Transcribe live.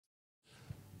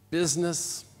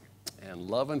business and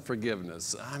love and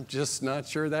forgiveness. I'm just not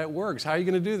sure that works. How are you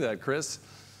going to do that, Chris?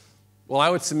 Well, I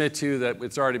would submit to you that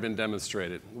it's already been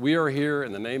demonstrated. We are here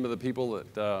in the name of the people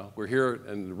that we're here,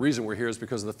 and the reason we're here is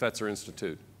because of the Fetzer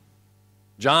Institute.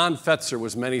 John Fetzer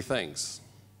was many things.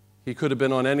 He could have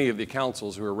been on any of the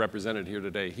councils who are represented here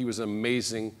today. He was an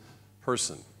amazing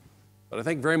person. But I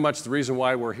think very much the reason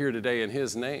why we're here today in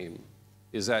his name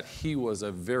is that he was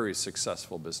a very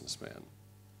successful businessman.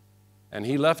 And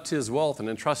he left his wealth and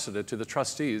entrusted it to the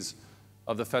trustees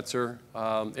of the Fetzer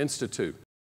Institute.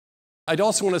 I'd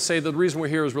also want to say that the reason we're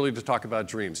here is really to talk about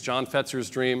dreams. John Fetzer's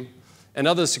dream, and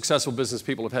other successful business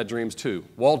people have had dreams too.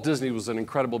 Walt Disney was an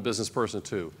incredible business person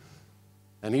too.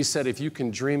 And he said, if you can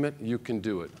dream it, you can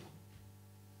do it.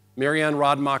 Marianne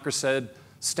Rodmacher said,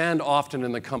 stand often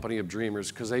in the company of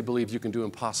dreamers because they believe you can do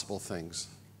impossible things.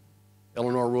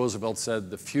 Eleanor Roosevelt said,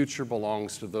 the future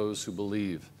belongs to those who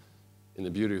believe in the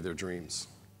beauty of their dreams.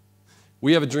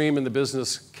 We have a dream in the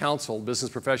Business Council, Business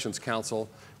Professions Council.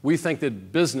 We think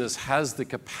that business has the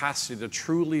capacity to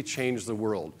truly change the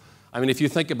world. I mean, if you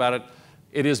think about it,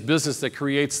 it is business that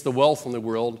creates the wealth in the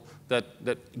world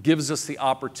that gives us the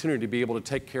opportunity to be able to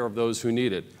take care of those who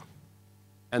need it.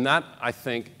 And that, I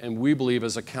think, and we believe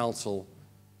as a council,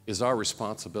 is our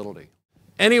responsibility.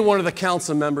 Any one of the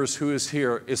council members who is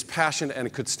here is passionate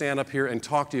and could stand up here and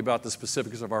talk to you about the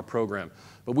specifics of our program.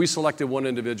 But we selected one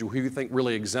individual who we think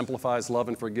really exemplifies love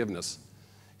and forgiveness.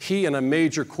 He, in a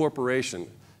major corporation,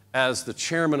 as the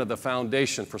chairman of the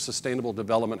Foundation for Sustainable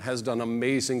Development, has done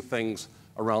amazing things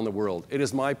around the world. It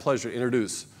is my pleasure to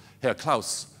introduce Herr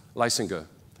Klaus Leisinger.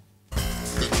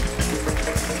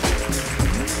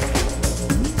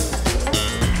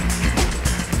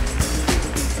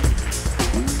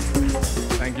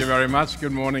 Thank you very much.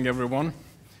 Good morning, everyone.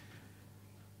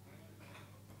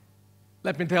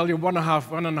 Let me tell you, one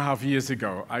and a half years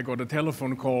ago, I got a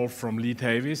telephone call from Lee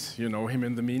Davis. You know him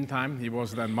in the meantime. He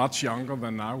was then much younger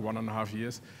than now, 1.5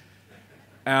 years.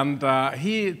 And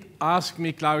he asked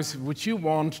me, Klaus, would you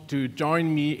want to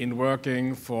join me in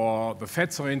working for the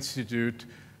Fetzer Institute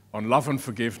on love and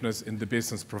forgiveness in the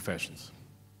business professions?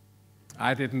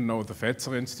 I didn't know the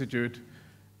Fetzer Institute,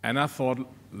 and I thought,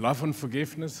 love and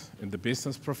forgiveness in the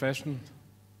business profession?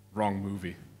 Wrong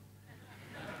movie.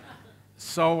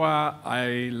 So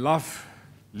I love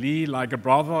Lee like a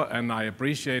brother, and I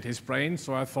appreciate his brain,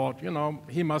 so I thought, you know,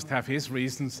 he must have his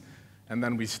reasons, and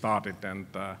then we started. And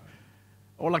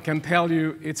all I can tell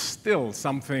you, it's still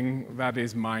something that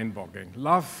is mind-boggling.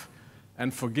 Love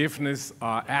and forgiveness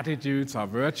are attitudes, are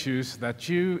virtues that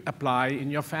you apply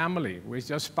in your family, with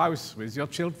your spouse, with your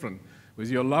children, with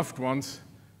your loved ones,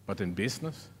 but in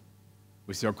business,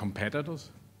 with your competitors,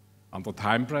 under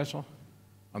time pressure,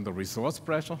 under resource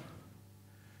pressure.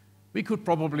 We could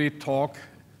probably talk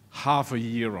half a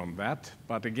year on that,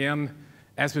 but again,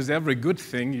 as with every good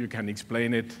thing, you can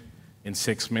explain it in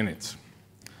 6 minutes.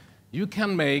 You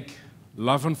can make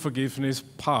love and forgiveness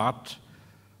part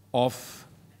of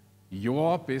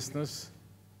your business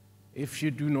if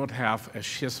you do not have a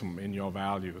schism in your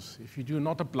values, if you do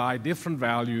not apply different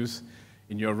values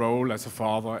in your role as a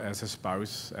father, as a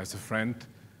spouse, as a friend,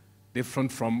 different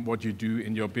from what you do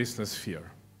in your business sphere.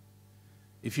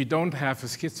 If you don't have a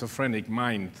schizophrenic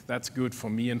mind, that's good for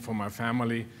me and for my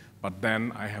family, but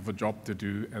then I have a job to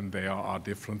do, and there are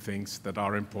different things that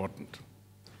are important.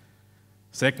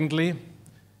 Secondly,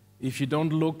 if you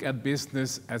don't look at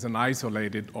business as an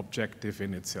isolated objective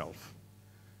in itself.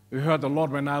 We heard a lot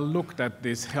when I looked at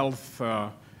this health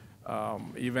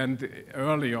event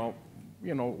earlier,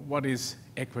 you know, what is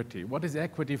equity? What is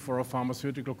equity for a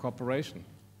pharmaceutical corporation?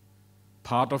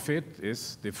 Part of it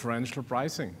is differential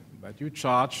pricing, that you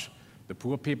charge the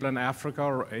poor people in Africa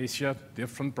or Asia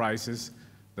different prices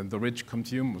than the rich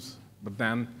consumers. But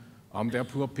then, there are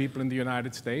poor people in the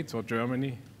United States or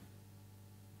Germany.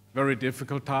 Very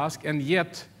difficult task, and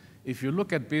yet, if you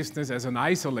look at business as an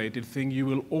isolated thing, you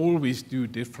will always do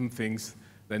different things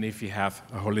than if you have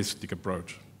a holistic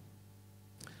approach.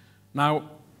 Now,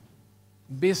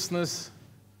 business,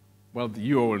 well,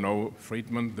 you all know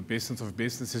Friedman, the business of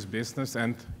business is business,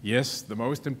 and yes, the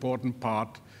most important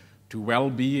part to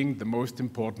well-being, the most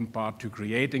important part to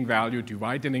creating value, to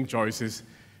widening choices,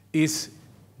 is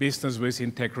business with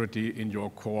integrity in your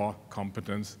core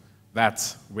competence.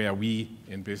 That's where we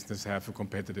in business have a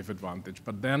competitive advantage.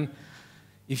 But then,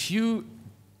 if you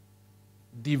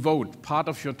devote part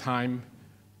of your time,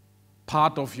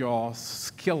 part of your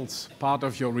skills, part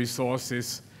of your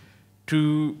resources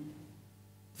to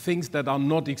things that are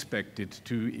not expected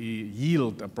to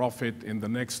yield a profit in the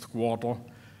next quarter,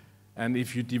 and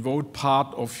if you devote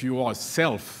part of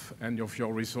yourself and of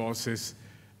your resources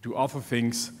to other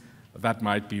things, that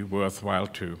might be worthwhile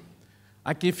too.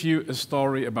 I give you a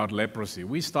story about leprosy.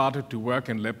 We started to work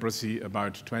in leprosy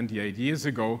about 28 years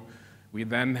ago. We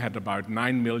then had about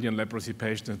 9 million leprosy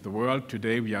patients in the world.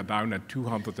 Today we are down at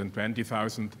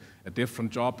 220,000, a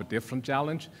different job, a different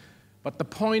challenge. But the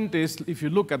point is, if you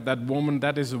look at that woman,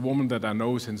 that is a woman that I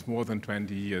know since more than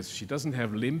 20 years. She doesn't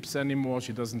have limbs anymore,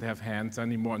 she doesn't have hands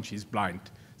anymore, and she's blind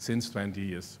since 20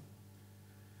 years.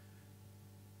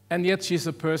 And yet she's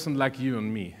a person like you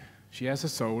and me. She has a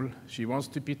soul, she wants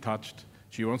to be touched,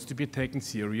 she wants to be taken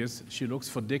serious, she looks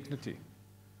for dignity.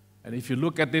 And if you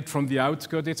look at it from the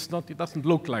outskirts, it doesn't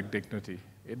look like dignity.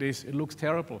 It looks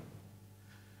terrible.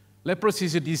 Leprosy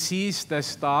is a disease that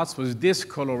starts with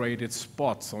discolorated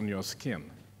spots on your skin.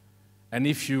 And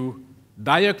if you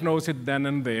diagnose it then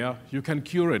and there, you can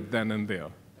cure it then and there,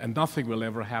 and nothing will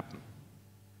ever happen.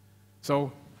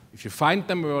 So if you find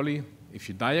them early, if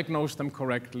you diagnose them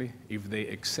correctly, if they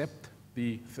accept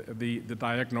the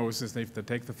diagnosis, if they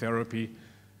take the therapy,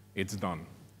 it's done.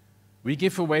 We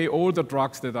give away all the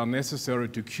drugs that are necessary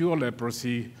to cure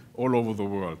leprosy all over the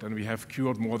world, and we have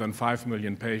cured more than 5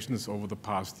 million patients over the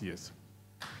past years.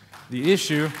 The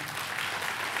issue,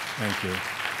 thank you.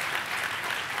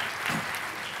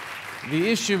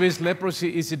 The issue is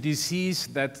leprosy is a disease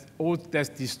that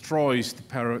destroys the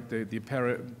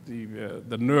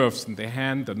nerves in the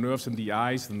hand, the nerves in the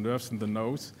eyes, the nerves in the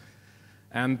nose,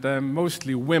 and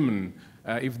mostly women,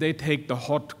 if they take the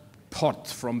hot pot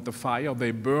from the fire,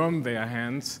 they burn their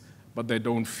hands, but they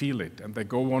don't feel it. And they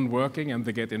go on working and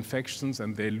they get infections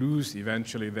and they lose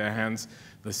eventually their hands.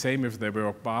 The same if they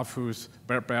work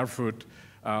barefoot,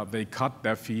 they cut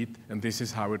their feet, and this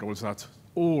is how it all starts.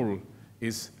 All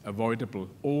is avoidable.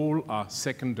 All are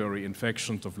secondary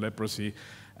infections of leprosy,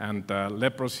 and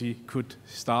leprosy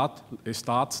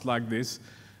starts like this,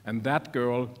 and that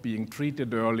girl being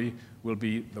treated early will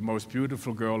be the most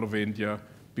beautiful girl of India,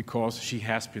 because she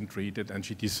has been treated and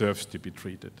she deserves to be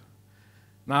treated.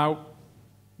 Now,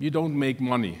 you don't make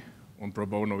money on pro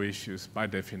bono issues by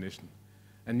definition,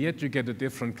 and yet you get a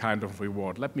different kind of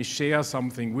reward. Let me share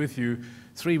something with you.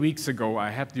 3 weeks ago, I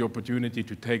had the opportunity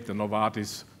to take the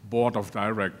Novartis board of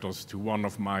directors to one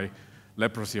of my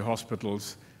leprosy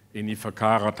hospitals in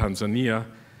Ifakara, Tanzania,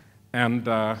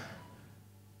 and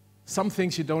some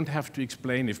things you don't have to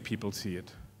explain if people see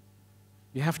it.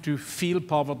 You have to feel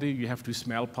poverty, you have to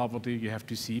smell poverty, you have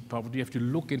to see poverty, you have to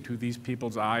look into these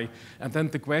people's eye, and then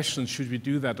the question, should we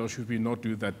do that or should we not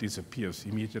do that, disappears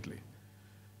immediately.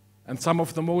 And some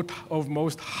of the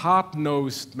most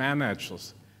hard-nosed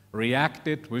managers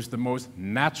reacted with the most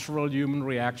natural human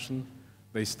reaction.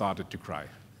 They started to cry.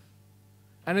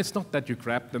 And it's not that you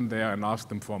grab them there and ask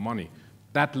them for money.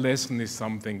 That lesson is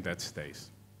something that stays.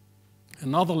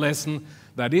 Another lesson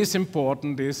that is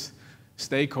important is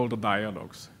stakeholder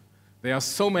dialogues. There are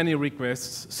so many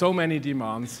requests, so many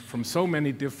demands from so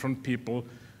many different people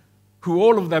who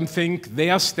all of them think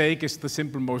their stake is the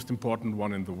simple most important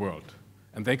one in the world.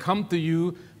 And they come to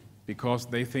you because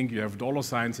they think you have dollar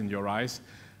signs in your eyes,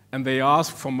 and they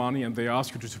ask for money and they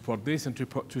ask you to support this and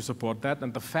to support that.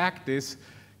 And the fact is,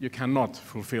 you cannot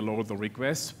fulfill all the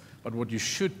requests, but what you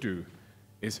should do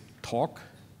is talk.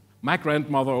 My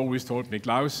grandmother always told me,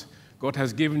 Klaus, God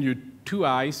has given you 2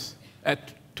 eyes,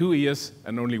 2 ears,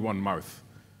 and only 1 mouth.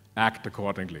 Act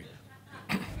accordingly.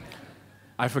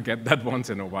 I forget that once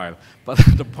in a while. But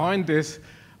the point is,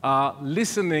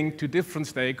 listening to different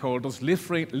stakeholders,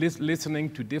 listening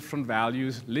to different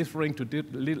values, listening to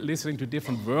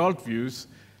different worldviews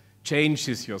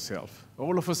changes yourself.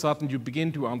 All of a sudden, you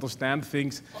begin to understand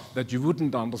things that you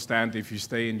wouldn't understand if you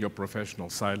stay in your professional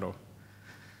silo.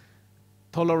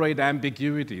 Tolerate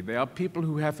ambiguity. There are people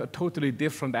who have a totally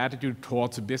different attitude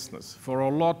towards a business. For a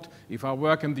lot, if I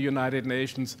work in the United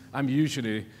Nations, I'm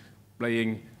usually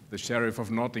playing the Sheriff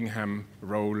of Nottingham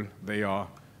role. They are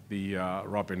the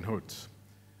Robin Hoods.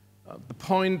 The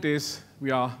point is,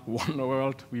 we are one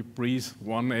world, we breathe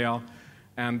one air,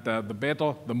 and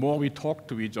the more we talk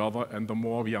to each other and the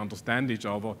more we understand each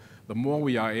other, the more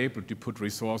we are able to put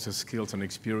resources, skills, and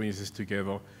experiences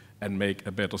together and make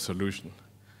a better solution.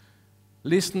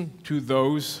 Listen to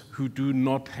those who do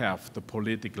not have the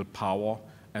political power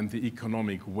and the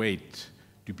economic weight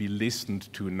to be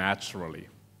listened to naturally.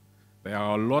 There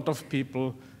are a lot of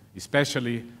people,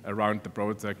 especially around the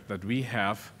project that we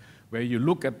have, where you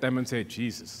look at them and say,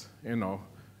 Jesus,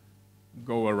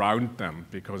 go around them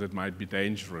because it might be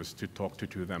dangerous to talk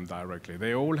to them directly.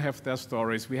 They all have their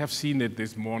stories. We have seen it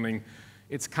this morning.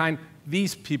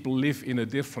 These people live in a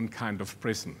different kind of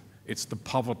prison. It's the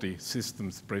poverty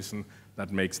system's prison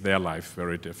that makes their life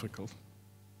very difficult.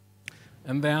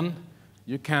 And then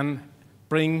you can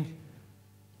bring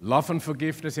love and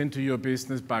forgiveness into your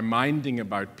business by minding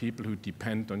about people who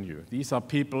depend on you. These are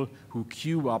people who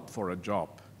queue up for a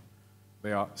job.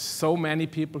 There are so many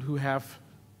people who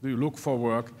look for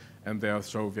work, and there are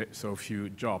so few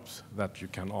jobs that you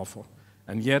can offer.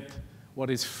 And yet, what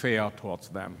is fair towards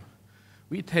them?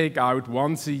 We take out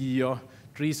once a year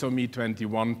trisomy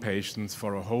 21 patients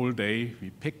for a whole day.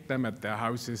 We pick them at their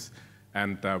houses,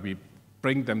 and we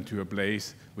bring them to a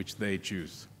place which they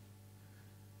choose.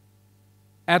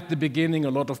 At the beginning,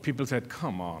 a lot of people said,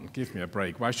 come on, give me a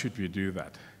break. Why should we do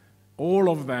that? All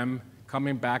of them,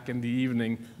 coming back in the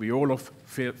evening, we all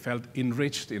felt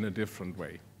enriched in a different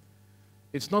way.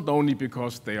 It's not only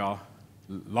because they are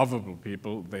lovable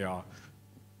people, they are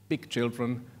big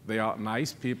children, they are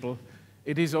nice people.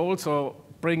 It is also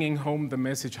bringing home the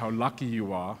message how lucky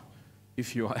you are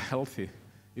if you are healthy,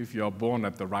 if you are born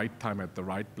at the right time, at the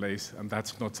right place, and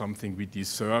that's not something we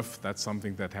deserve, that's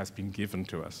something that has been given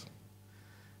to us.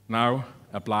 Now,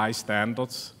 apply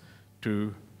standards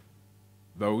to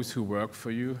those who work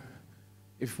for you.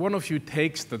 If one of you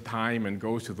takes the time and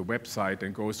goes to the website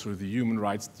and goes through the human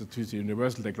rights, to the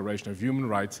Universal Declaration of Human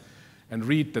Rights, and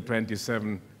read the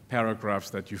 27 paragraphs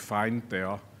that you find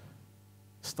there,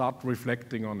 start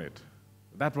reflecting on it.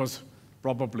 That was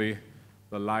probably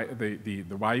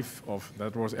the wife of,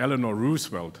 that was Eleanor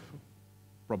Roosevelt,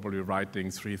 probably writing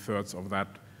 3/3 of that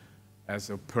as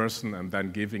a person and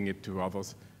then giving it to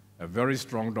others. A very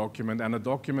strong document, and a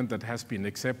document that has been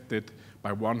accepted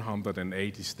by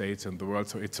 180 states in the world,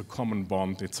 so it's a common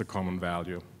bond, it's a common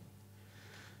value.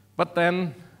 But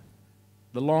then,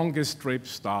 the longest trip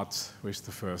starts with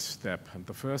the first step, and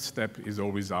the first step is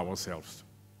always ourselves.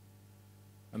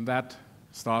 And that,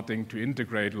 starting to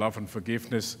integrate love and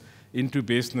forgiveness into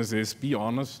businesses, be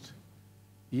honest,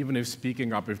 even if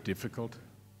speaking up is difficult,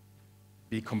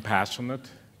 be compassionate,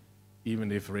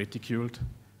 even if ridiculed,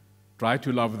 try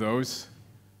to love those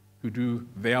who do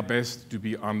their best to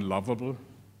be unlovable,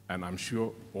 and I'm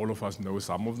sure all of us know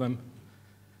some of them.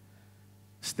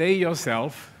 Stay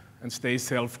yourself and stay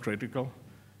self-critical.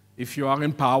 If you are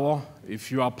in power,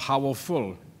 if you are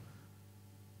powerful,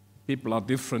 people are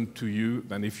different to you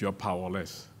than if you're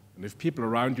powerless. And if people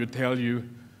around you tell you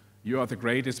you are the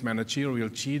greatest managerial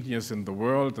genius in the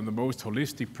world and the most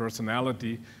holistic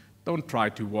personality, don't try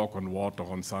to walk on water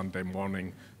on Sunday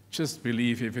morning. Just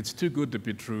believe if it's too good to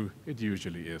be true, it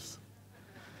usually is.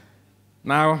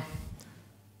 Now,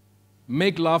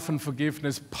 make love and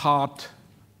forgiveness part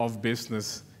of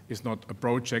business. Is not a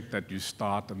project that you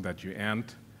start and that you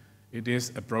end. It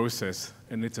is a process,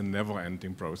 and it's a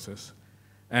never-ending process.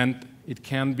 And it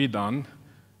can be done.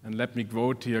 And let me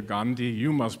quote here Gandhi,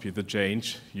 you must be the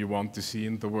change you want to see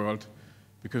in the world,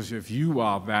 because if you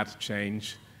are that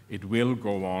change, it will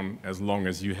go on as long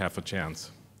as you have a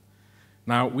chance.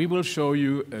 Now, we will show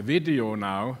you a video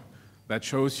now that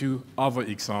shows you other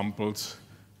examples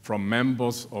from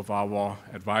members of our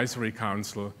advisory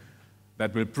council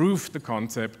that will prove the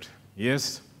concept,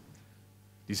 yes,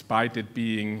 despite it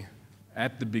being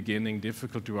at the beginning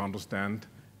difficult to understand,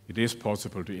 it is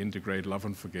possible to integrate love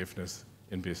and forgiveness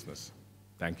in business.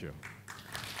 Thank you.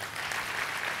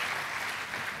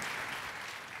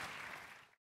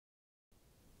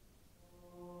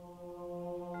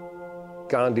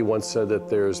 Gandhi once said that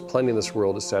there's plenty in this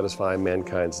world to satisfy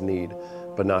mankind's need,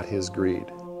 but not his greed.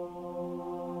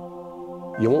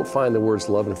 You won't find the words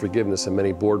love and forgiveness in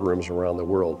many boardrooms around the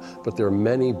world, but there are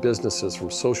many businesses,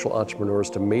 from social entrepreneurs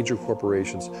to major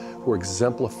corporations, who are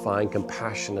exemplifying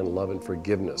compassion and love and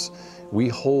forgiveness. We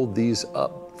hold these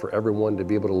up for everyone to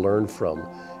be able to learn from,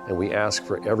 and we ask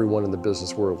for everyone in the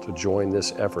business world to join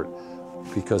this effort,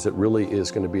 because it really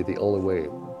is going to be the only way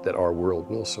that our world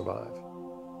will survive.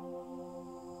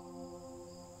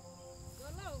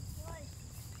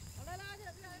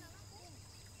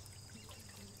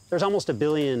 There's almost 1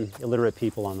 billion illiterate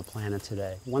people on the planet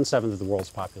today, 1/7 of the world's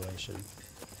population.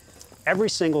 Every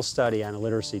single study on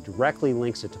illiteracy directly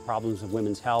links it to problems of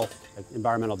women's health,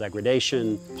 environmental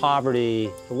degradation,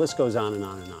 poverty, the list goes on and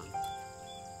on and on.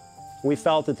 We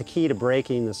felt that the key to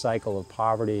breaking the cycle of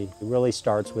poverty really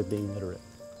starts with being literate.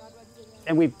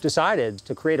 And we decided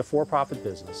to create a for-profit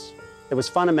business that was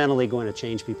fundamentally going to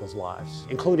change people's lives,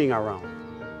 including our own.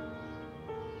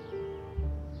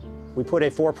 We put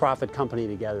a for-profit company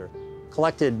together,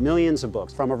 collected millions of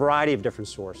books from a variety of different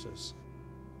sources,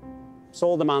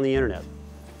 sold them on the internet.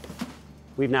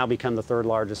 We've now become the 3rd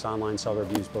largest online seller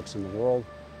of used books in the world.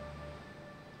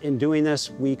 In doing this,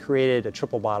 we created a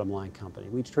triple bottom line company.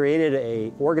 We created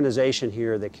an organization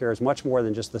here that cares much more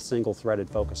than just the single-threaded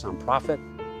focus on profit.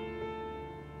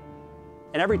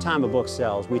 And every time a book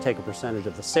sells, we take a percentage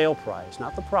of the sale price,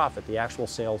 not the profit, the actual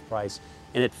sales price,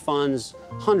 and it funds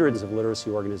hundreds of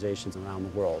literacy organizations around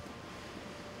the world.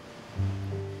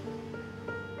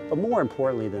 But more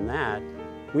importantly than that,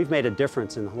 we've made a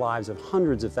difference in the lives of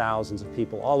hundreds of thousands of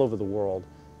people all over the world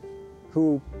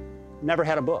who never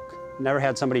had a book, never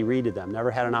had somebody read to them,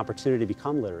 never had an opportunity to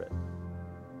become literate.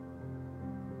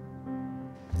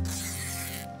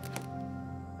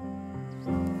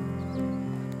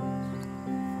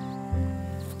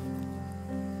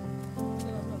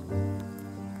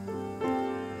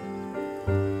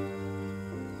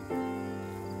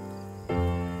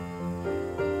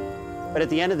 But at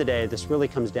the end of the day, this really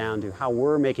comes down to how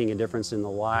we're making a difference in the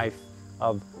life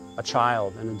of a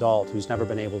child, an adult who's never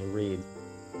been able to read.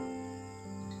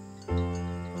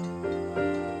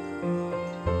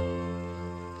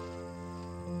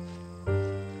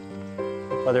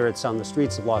 Whether it's on the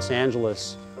streets of Los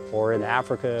Angeles or in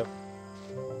Africa,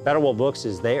 Better World Books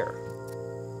is there.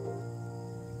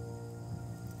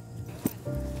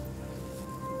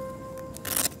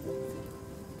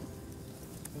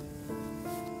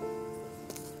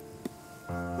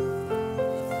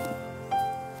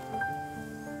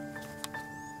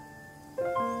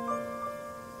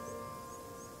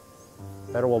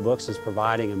 Better World Books is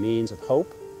providing a means of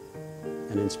hope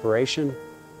and inspiration,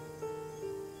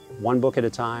 one book at a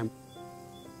time,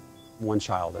 one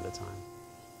child at a time.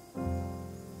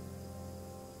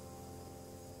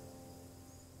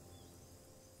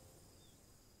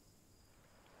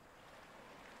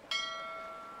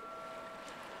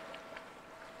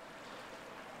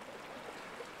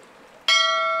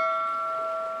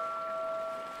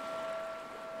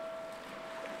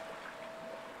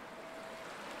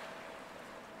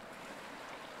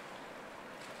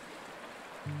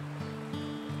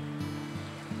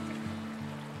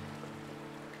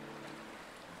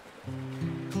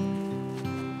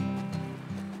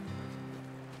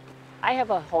 I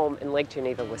have a home in Lake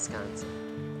Geneva, Wisconsin.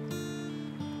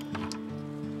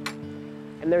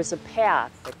 And there's a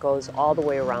path that goes all the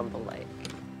way around the lake.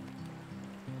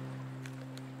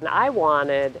 And I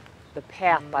wanted the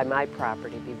path by my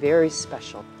property to be very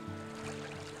special.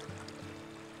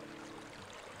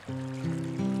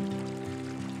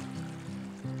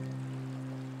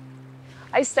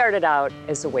 I started out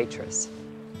as a waitress.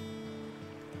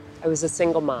 I was a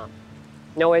single mom,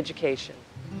 no education,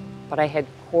 but I had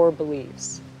core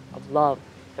beliefs of love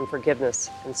and forgiveness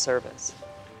and service.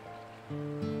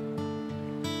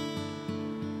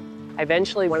 I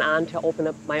eventually went on to open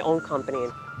up my own company.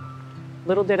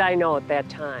 Little did I know at that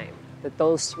time that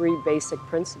those three basic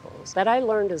principles that I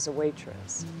learned as a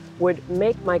waitress would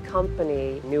make my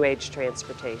company, New Age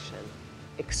Transportation,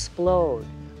 explode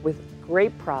with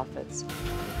great profits,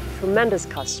 tremendous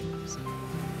customers.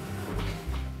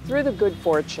 Through the good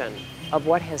fortune of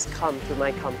what has come through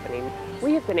my company,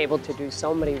 we have been able to do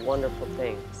so many wonderful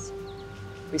things.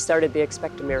 We started the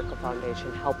Expect a Miracle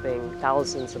Foundation, helping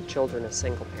thousands of children of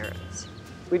single parents.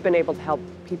 We've been able to help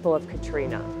people of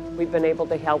Katrina. We've been able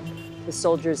to help the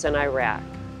soldiers in Iraq.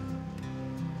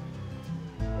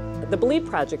 The Believe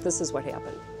Project, this is what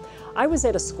happened. I was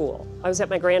at a school. I was at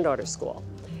my granddaughter's school.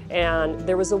 And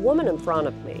there was a woman in front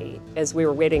of me as we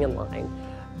were waiting in line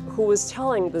who was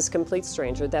telling this complete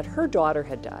stranger that her daughter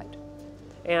had died.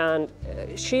 And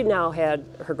she now had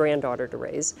her granddaughter to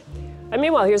raise. And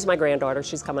meanwhile, here's my granddaughter.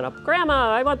 She's coming up,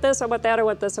 Grandma, I want this, I want that, I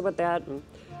want this, I want that. And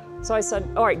so I said,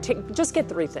 all right, just get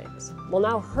 3 things. Well,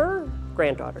 now her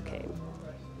granddaughter came.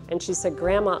 And she said,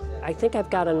 Grandma, I think I've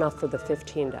got enough for the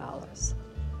 $15.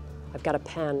 I've got a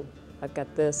pen, I've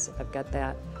got this, I've got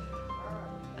that.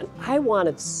 And I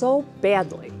wanted so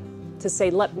badly to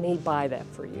say, let me buy that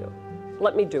for you.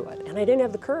 Let me do it. And I didn't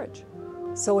have the courage.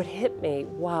 So it hit me,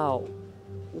 wow,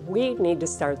 we need to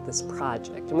start this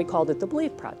project. And we called it the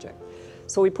Believe Project.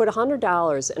 So we put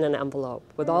 $100 in an envelope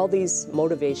with all these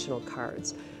motivational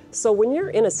cards. So when you're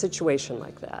in a situation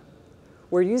like that,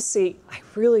 where you see, I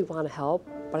really want to help,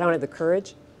 but I don't have the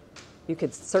courage, you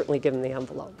could certainly give them the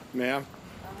envelope. Ma'am,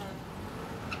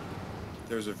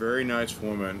 there's a very nice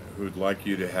woman who'd like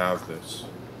you to have this.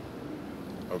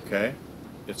 Okay?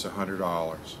 It's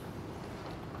 $100.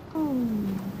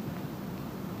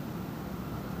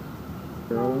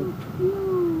 Thank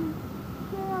you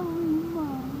very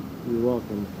much. You're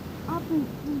welcome. I've been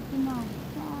sleeping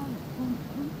outside and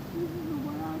this is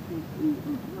what I think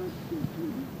people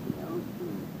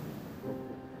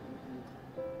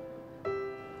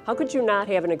How could you not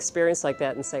have an experience like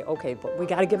that and say, okay, but we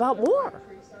got to give out more?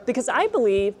 Because I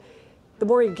believe the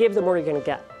more you give, the more you're going to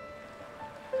get.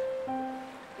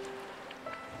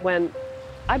 When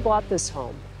I bought this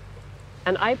home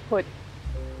and I put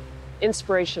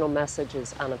inspirational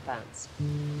messages on a fence,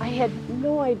 I had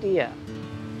no idea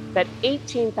that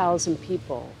 18,000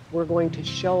 people were going to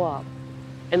show up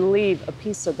and leave a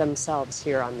piece of themselves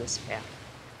here on this path.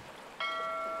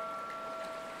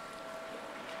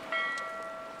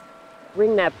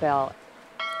 Ring that bell.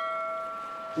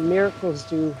 Miracles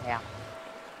do happen.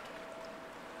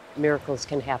 Miracles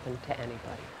can happen to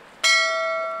anybody.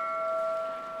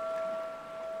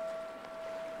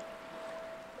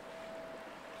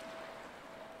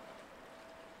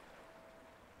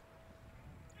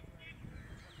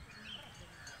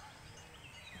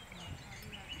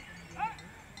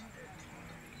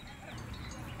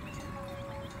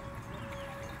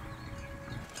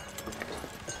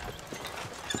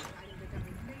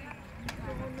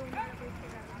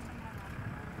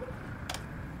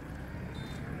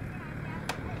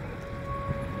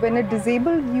 When a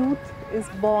disabled youth is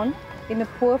born in a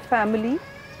poor family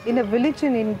in a village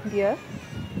in India,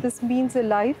 this means a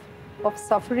life of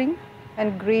suffering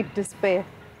and great despair.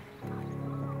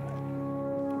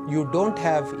 You don't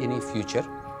have any future.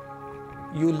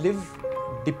 You live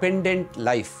dependent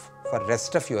life for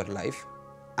rest of your life,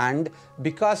 and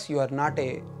because you are not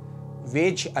a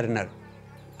wage earner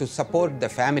to support the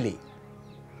family,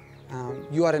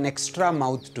 you are an extra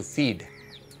mouth to feed.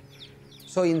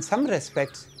 So in some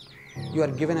respects, you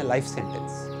are given a life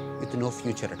sentence with no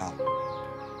future at all.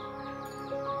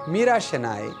 Meera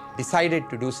Shenoy decided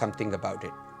to do something about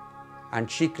it,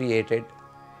 and she created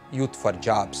Youth for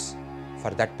Jobs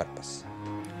for that purpose.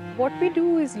 What we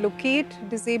do is locate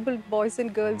disabled boys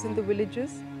and girls in the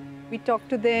villages. We talk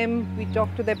to them, we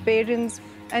talk to their parents,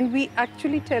 and we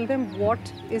actually tell them what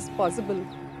is possible.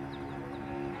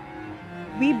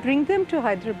 We bring them to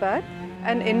Hyderabad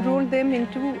and enroll them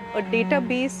into a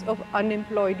database of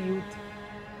unemployed youth.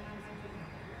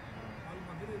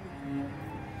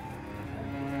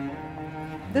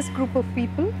 This group of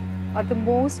people are the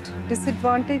most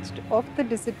disadvantaged of the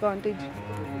disadvantaged,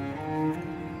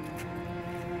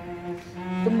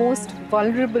 the most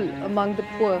vulnerable among the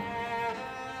poor.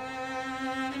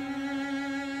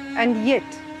 And yet,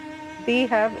 they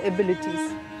have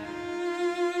abilities.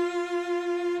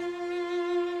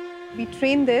 We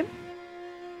train them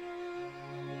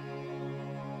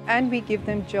and we give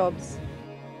them jobs.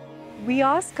 We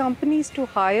ask companies to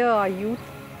hire our youth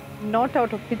not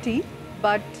out of pity,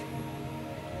 but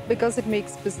because it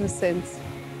makes business sense.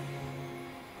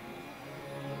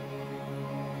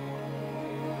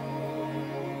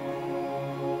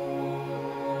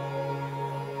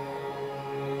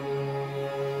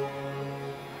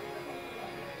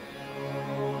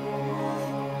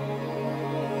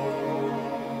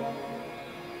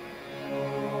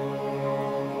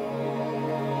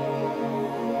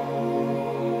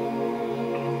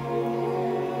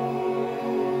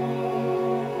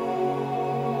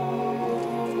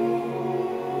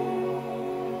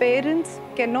 Parents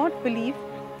cannot believe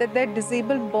that their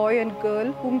disabled boy and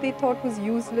girl, whom they thought was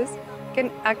useless,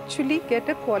 can actually get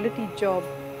a quality job.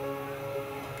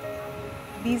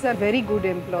 These are very good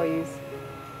employees.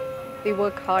 They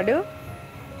work harder,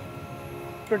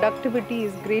 productivity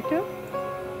is greater,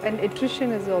 and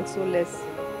attrition is also less.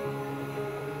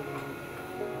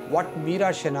 What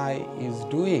Meera Shenoy is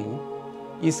doing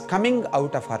is coming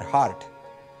out of her heart,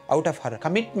 out of her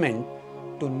commitment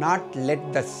to not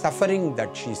let the suffering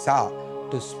that she saw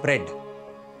to spread.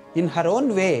 In her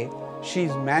own way, she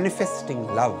is manifesting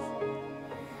love.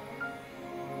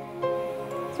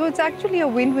 So it's actually a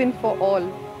win-win for all.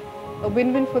 A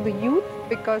win-win for the youth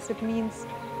because it means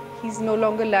he's no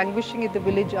longer languishing in the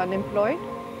village unemployed.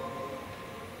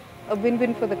 A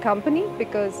win-win for the company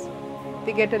because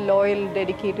they get a loyal,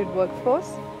 dedicated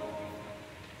workforce.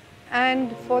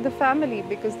 And for the family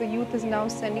because the youth is now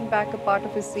sending back a part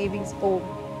of his savings home.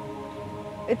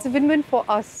 It's a win-win for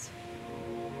us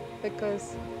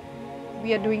because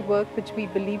we are doing work which we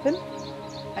believe in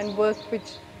and work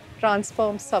which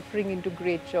transforms suffering into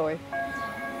great joy.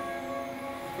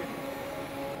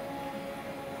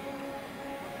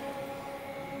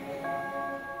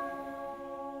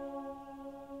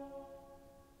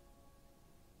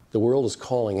 The world is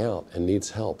calling out and needs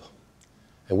help.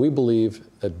 And we believe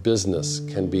that business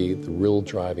can be the real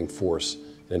driving force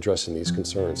in addressing these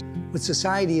concerns. What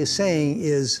society is saying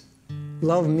is,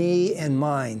 love me and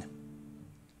mine,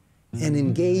 and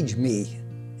engage me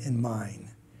and mine.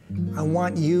 I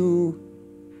want you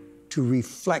to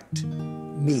reflect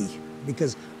me,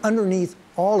 because underneath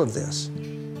all of this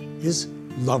is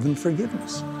love and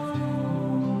forgiveness.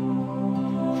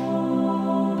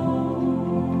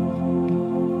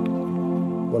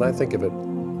 When I think of it,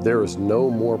 there is no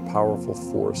more powerful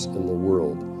force in the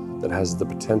world that has the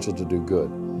potential to do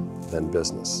good than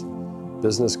business.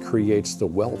 Business creates the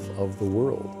wealth of the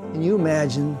world. Can you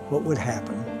imagine what would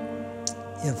happen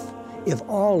if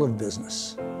all of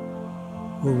business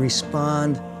will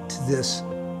respond to this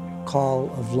call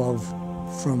of love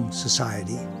from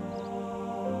society,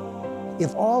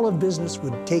 if all of business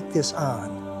would take this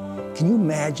on, can you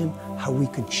imagine how we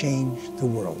could change the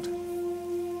world?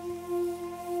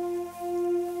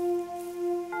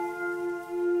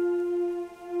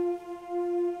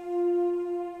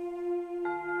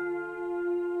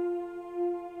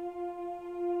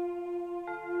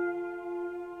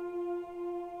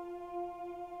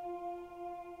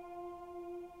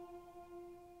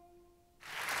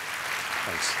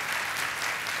 Thanks.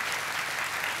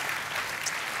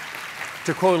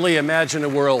 To quote Lee, imagine a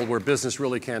world where business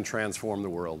really can transform the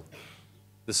world.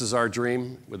 This is our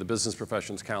dream with the Business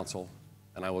Professions Council,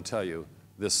 and I will tell you,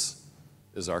 this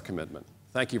is our commitment.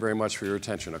 Thank you very much for your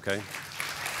attention, okay?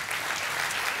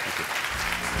 Thank you.